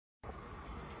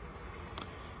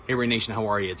Hey Rain Nation, how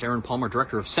are you? It's Aaron Palmer,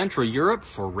 Director of Central Europe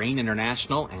for Rain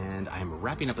International, and I'm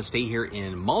wrapping up a stay here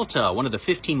in Malta, one of the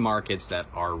 15 markets that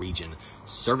our region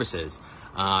services.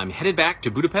 I'm headed back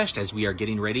to Budapest as we are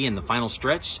getting ready in the final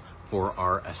stretch for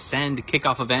our ASCEND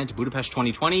kickoff event, Budapest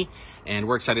 2020, and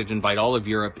we're excited to invite all of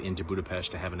Europe into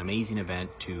Budapest to have an amazing event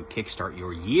to kickstart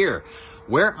your year.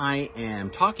 Where I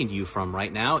am talking to you from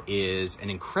right now is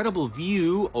an incredible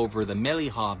view over the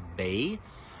Mellieha Bay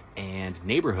and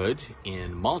neighborhood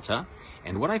in Malta.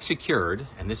 And what I've secured,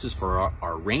 and this is for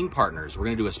our Rain partners, we're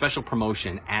going to do a special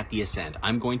promotion at the ASCEND.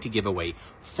 I'm going to give away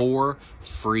 4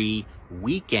 free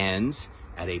weekends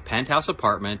at a penthouse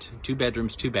apartment, 2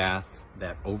 bedrooms, 2 baths,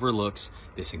 that overlooks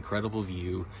this incredible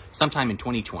view sometime in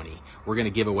 2020. We're going to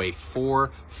give away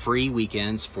 4 free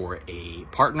weekends for a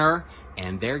partner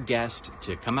and their guest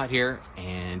to come out here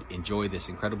and enjoy this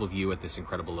incredible view at this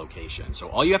incredible location. So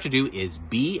all you have to do is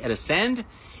be at ASCEND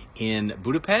in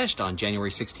Budapest on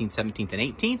January 16th, 17th, and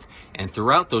 18th. And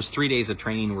throughout those 3 days of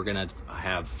training, we're going to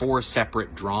have 4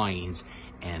 separate drawings,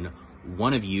 and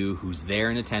one of you who's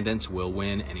there in attendance will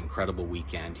win an incredible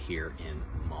weekend here in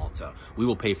Malta. We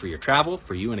will pay for your travel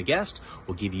for you and a guest.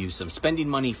 We'll give you some spending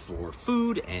money for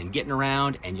food and getting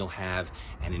around, and you'll have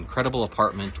an incredible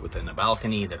apartment within a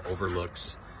balcony that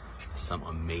overlooks some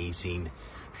amazing,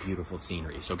 beautiful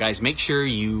scenery. So guys, make sure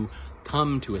you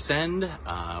come to ASCEND.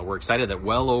 We're excited that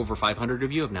well over 500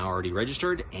 of you have now already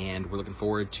registered, and we're looking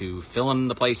forward to filling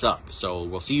the place up. So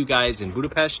we'll see you guys in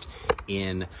Budapest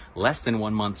in less than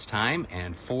 1 month's time,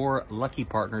 and 4 lucky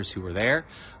partners who are there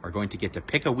are going to get to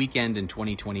pick a weekend in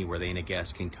 2020 where they and a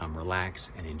guest can come relax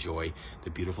and enjoy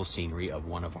the beautiful scenery of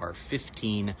one of our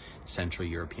 15 Central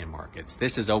European markets.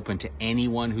 This is open to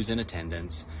anyone who's in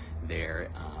attendance there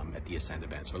at the ASCEND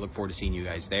event. So I look forward to seeing you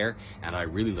guys there, and I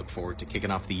really look forward to kicking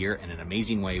off the year in an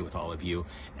amazing way with all of you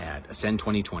at ASCEND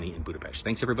 2020 in Budapest.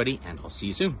 Thanks everybody, and I'll see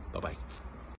you soon. Bye-bye.